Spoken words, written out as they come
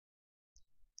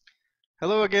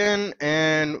Hello again,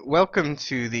 and welcome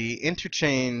to the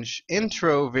Interchange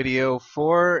intro video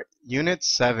for Unit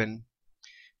 7.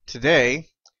 Today,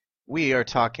 we are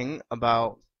talking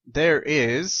about there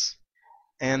is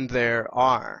and there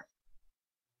are.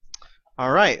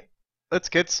 Alright, let's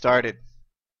get started.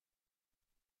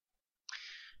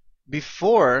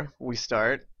 Before we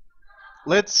start,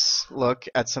 let's look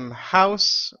at some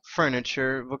house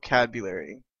furniture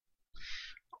vocabulary.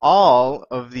 All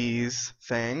of these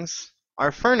things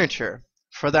are furniture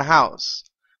for the house.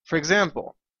 For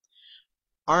example,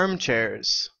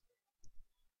 armchairs,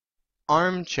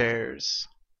 armchairs,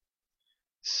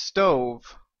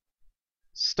 stove,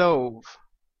 stove,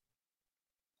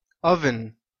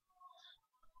 oven,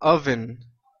 oven,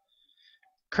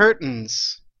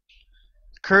 curtains,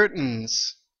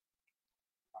 curtains,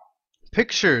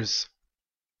 pictures,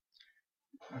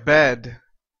 bed,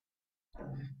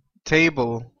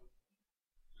 table,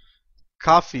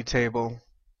 coffee table,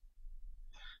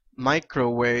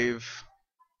 microwave,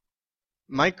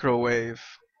 microwave,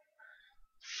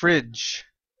 fridge,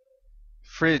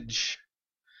 fridge,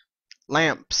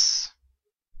 lamps,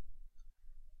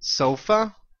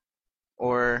 sofa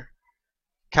or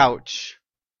couch,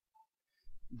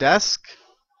 desk,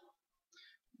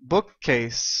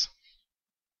 bookcase,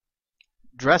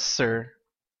 dresser,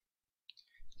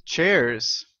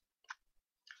 chairs,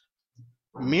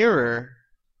 mirror,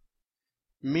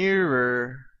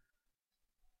 mirror,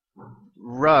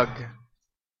 rug,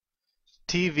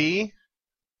 TV,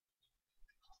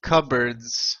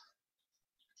 cupboards,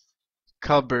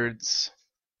 cupboards.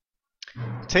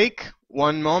 Take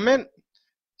one moment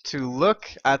to look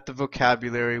at the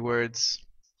vocabulary words.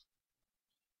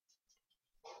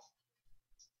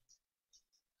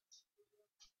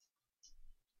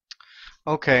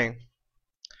 Okay.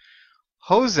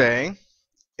 Jose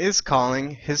is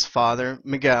calling his father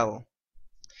Miguel.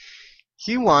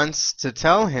 He wants to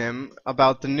tell him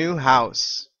about the new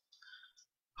house.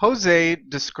 Jose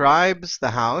describes the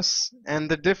house and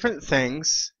the different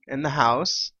things in the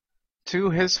house to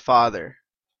his father.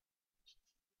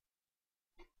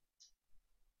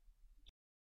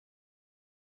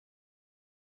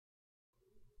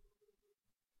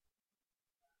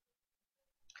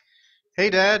 Hey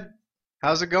Dad,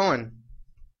 how's it going?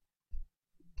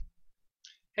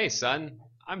 Hey son,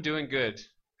 I'm doing good.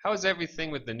 How is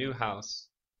everything with the new house?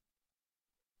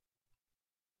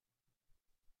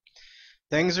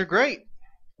 Things are great.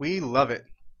 We love it.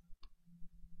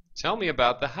 Tell me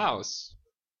about the house.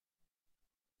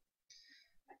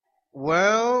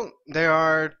 Well, there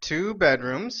are two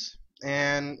bedrooms,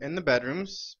 and in the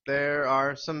bedrooms there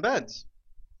are some beds.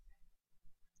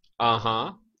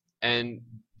 Uh-huh. And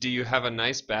do you have a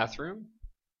nice bathroom?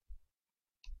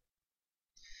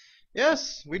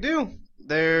 Yes, we do.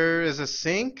 There is a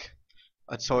sink,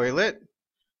 a toilet,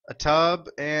 a tub,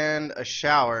 and a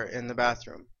shower in the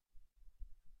bathroom.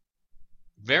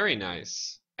 Very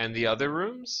nice. And the other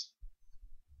rooms?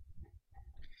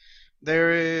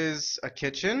 There is a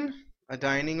kitchen, a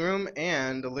dining room,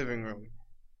 and a living room.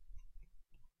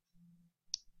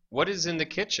 What is in the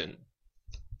kitchen?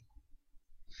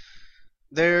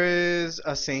 There is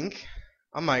a sink,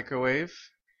 a microwave,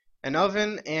 an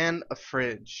oven, and a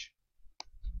fridge.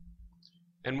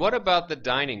 And what about the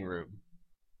dining room?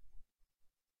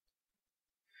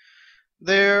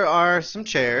 There are some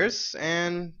chairs,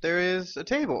 and there is a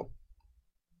table.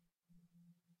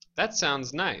 That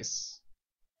sounds nice.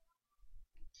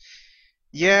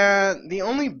 Yeah, the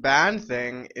only bad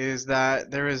thing is that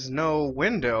there is no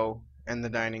window in the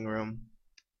dining room.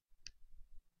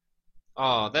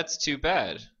 Oh, that's too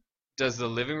bad. Does the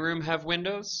living room have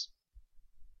windows?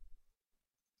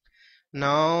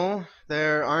 No,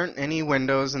 there aren't any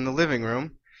windows in the living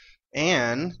room,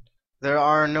 and there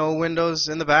are no windows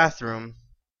in the bathroom.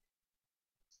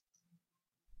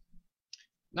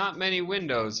 Not many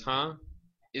windows, huh?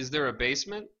 Is there a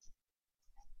basement?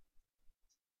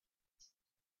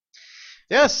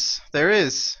 Yes, there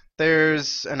is.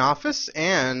 There's an office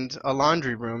and a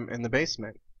laundry room in the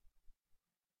basement.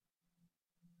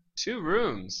 2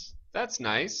 rooms. That's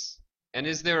nice. And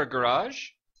is there a garage?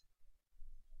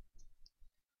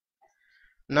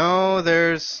 No,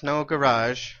 there's no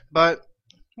garage, but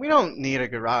we don't need a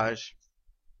garage.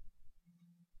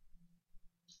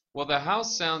 Well, the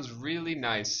house sounds really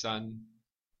nice, son.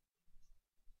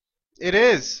 It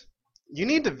is. You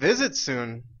need to visit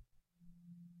soon.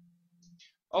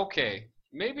 Okay,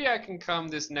 maybe I can come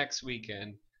this next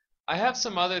weekend. I have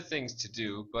some other things to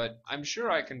do, but I'm sure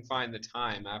I can find the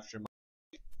time after my.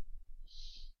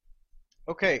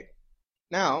 Okay,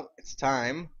 now it's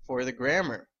time for the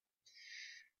grammar.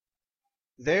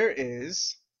 There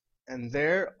is and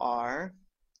there are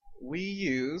we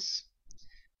use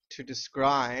to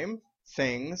describe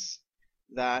things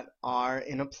that are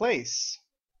in a place.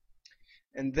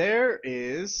 And there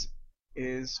is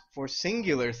for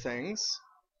singular things,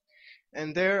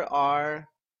 and there are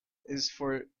is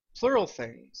for plural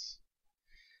things.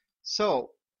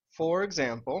 So, for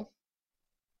example,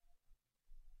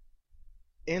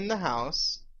 in the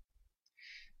house,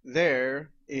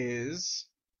 there is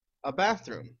a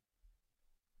bathroom.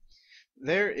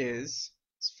 There is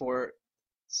for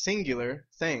singular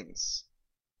things.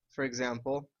 For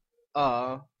example,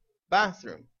 a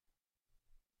bathroom.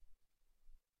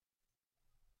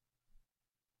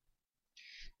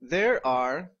 There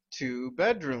are 2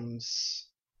 bedrooms.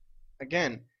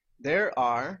 Again, there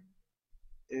are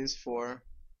is for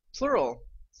plural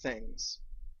things.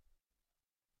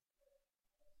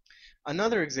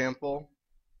 Another example,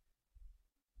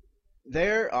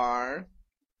 there are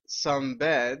some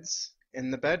beds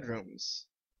in the bedrooms.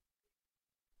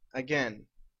 Again,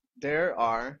 there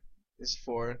are is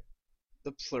for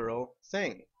the plural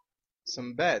thing.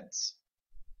 Some beds.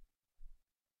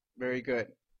 Very good.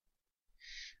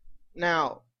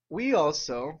 Now, we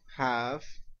also have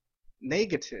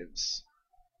negatives.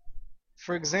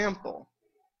 For example,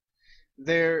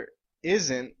 there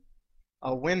isn't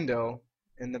a window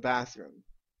in the bathroom.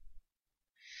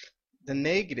 The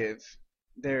negative,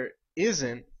 there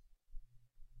isn't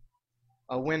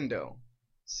a window,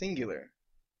 singular.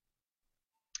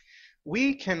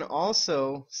 We can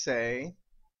also say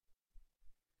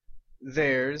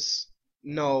there's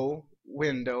no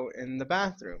window in the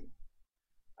bathroom.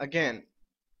 Again,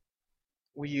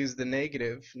 we use the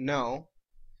negative, no,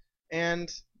 and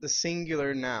the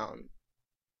singular noun,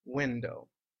 window.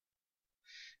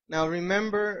 Now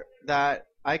remember that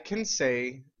I can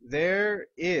say there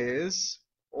is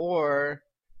or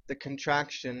the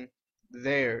contraction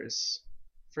there's.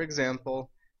 For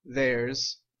example,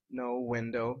 there's no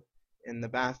window in the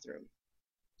bathroom.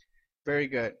 Very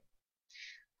good.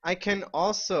 I can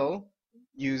also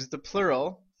use the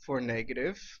plural for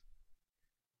negative,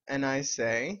 and I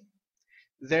say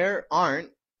there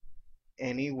aren't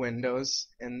any windows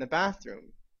in the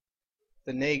bathroom.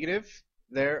 The negative,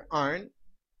 there aren't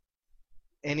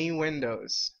any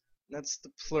windows. That's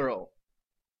the plural.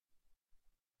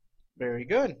 Very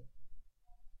good.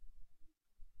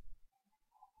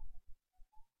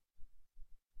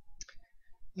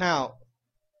 Now,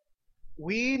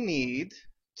 we need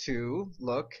to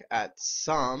look at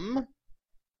some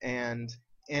and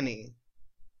any.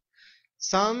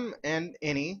 Some and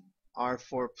any are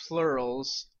for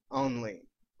plurals only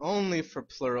for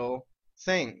plural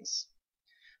things.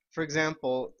 For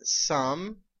example,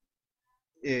 some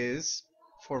is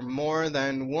for more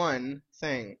than one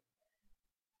thing.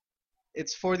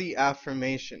 It's for the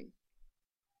affirmation.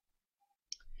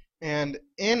 And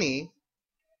any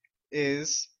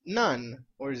is none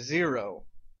or zero.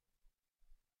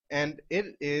 And it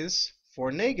is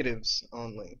for negatives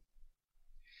only.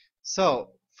 So,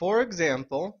 for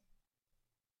example,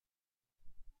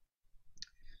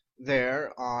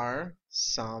 there are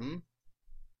some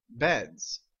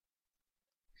beds.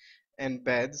 And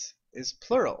beds is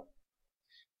plural.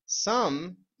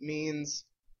 Some means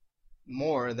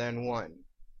more than one.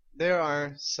 There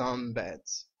are some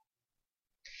beds.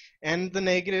 And the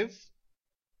negative,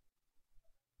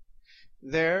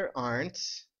 there aren't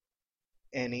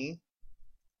any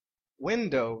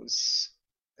windows.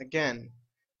 Again,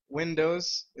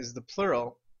 windows is the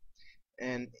plural,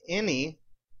 and any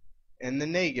in the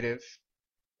negative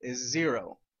is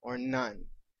zero or none.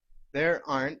 There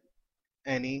aren't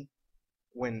any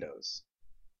windows.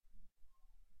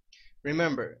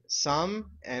 Remember,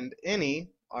 some and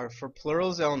any are for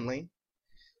plurals only.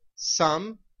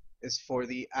 Some is for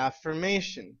the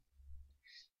affirmation.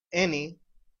 Any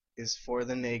is for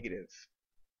the negative.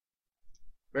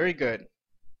 Very good.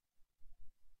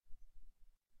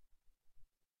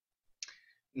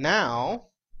 Now,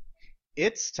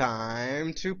 it's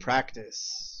time to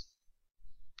practice.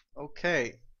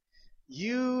 Okay,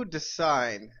 you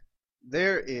decide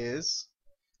there is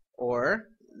or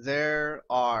there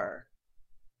are.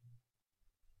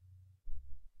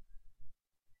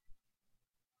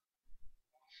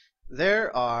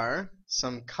 There are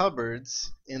some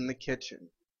cupboards in the kitchen.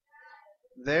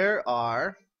 There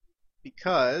are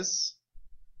because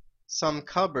some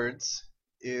cupboards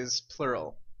is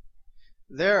plural.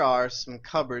 There are some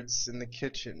cupboards in the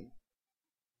kitchen.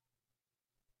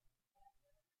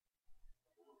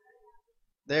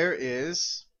 There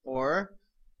is or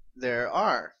there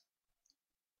are.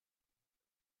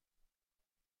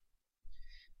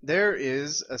 There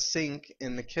is a sink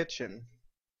in the kitchen.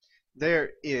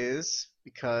 There is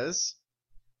because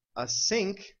a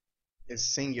sink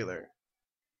is singular.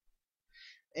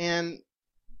 And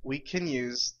we can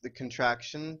use the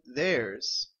contraction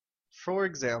there's. For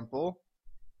example,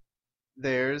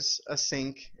 there's a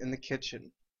sink in the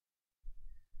kitchen.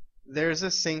 There's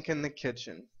a sink in the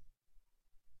kitchen.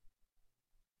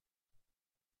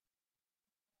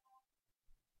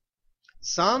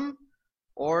 Some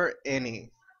or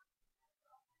any.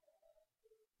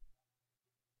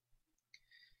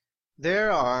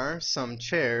 There are some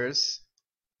chairs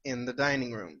in the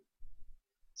dining room.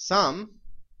 Some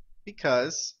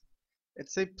because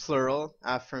it's a plural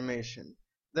affirmation.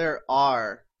 There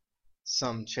are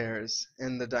some chairs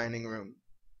in the dining room.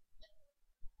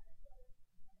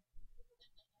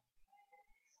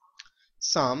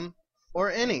 Some or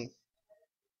any.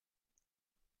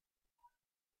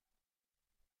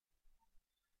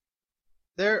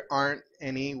 There aren't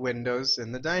any windows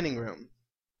in the dining room.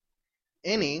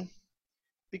 Any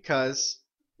because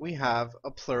we have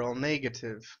a plural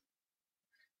negative.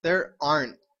 There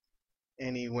aren't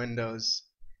any windows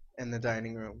in the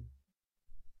dining room.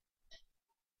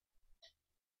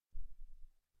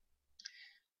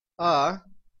 A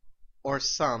or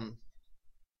some.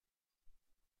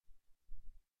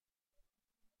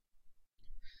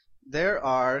 There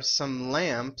are some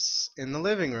lamps in the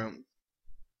living room.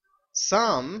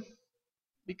 Some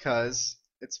because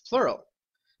it's plural.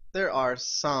 There are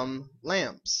some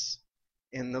lamps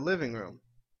in the living room.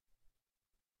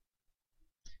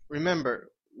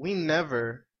 Remember, we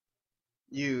never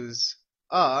use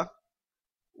a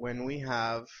when we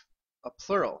have a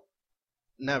plural.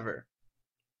 Never.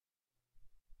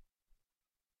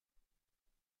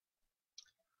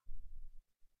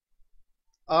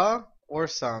 A or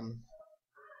some.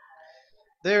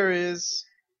 There is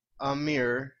a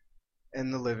mirror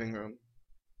in the living room.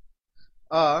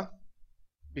 A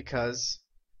because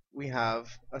we have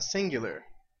a singular,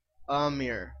 a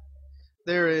mirror.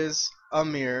 There is a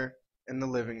mirror in the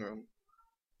living room.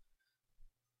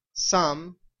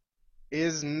 Some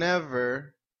is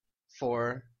never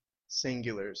for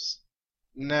singulars.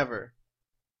 Never.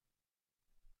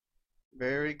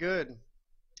 Very good.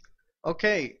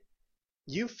 Okay,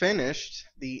 you finished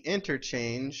the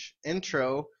interchange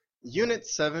intro Unit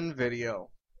 7 video.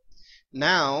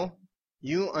 Now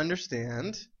you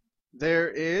understand there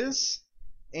is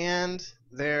and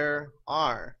there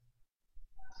are.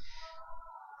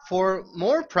 For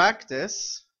more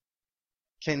practice,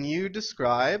 can you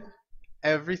describe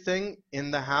everything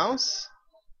in the house?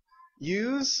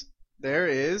 Use there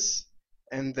is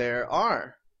and there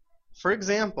are. For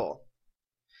example,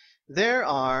 there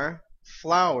are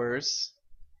flowers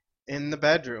in the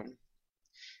bedroom,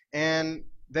 and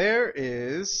there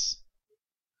is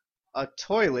a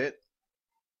toilet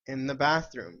in the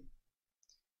bathroom.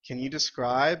 Can you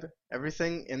describe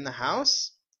everything in the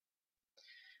house?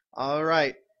 All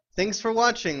right. Thanks for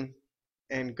watching,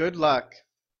 and good luck.